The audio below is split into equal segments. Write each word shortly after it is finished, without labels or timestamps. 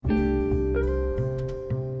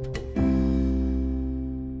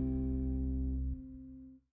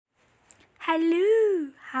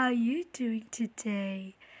doing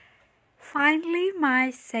today? Finally,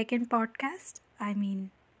 my second podcast.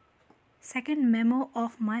 Second memo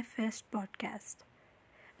of my first podcast.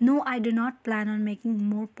 No, I do not plan on making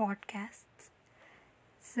more podcasts.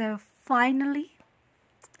 So, finally,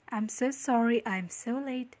 I'm so sorry I'm so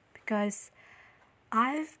late because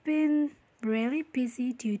I've been really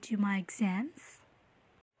busy due to my exams.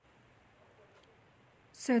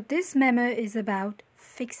 So, this memo is about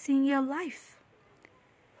fixing your life.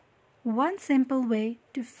 One simple way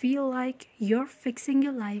to feel like you're fixing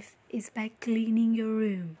your life is by cleaning your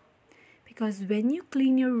room. Because when you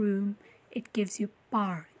clean your room, it gives you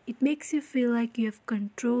power. It makes you feel like you have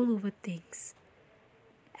control over things.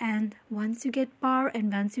 And once you get power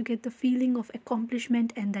and once you get the feeling of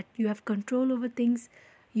accomplishment and that you have control over things,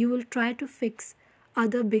 you will try to fix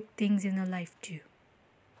other big things in your life too.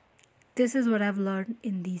 This is what I've learned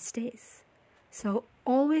in these days. So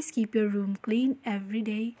always keep your room clean every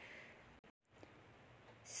day.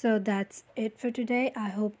 So that's it for today. I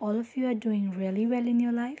hope all of you are doing really well in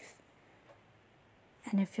your life.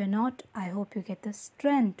 And if you're not, I hope you get the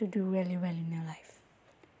strength to do really well in your life.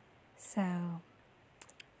 So,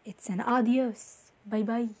 it's an adios. Bye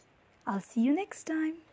bye. I'll see you next time.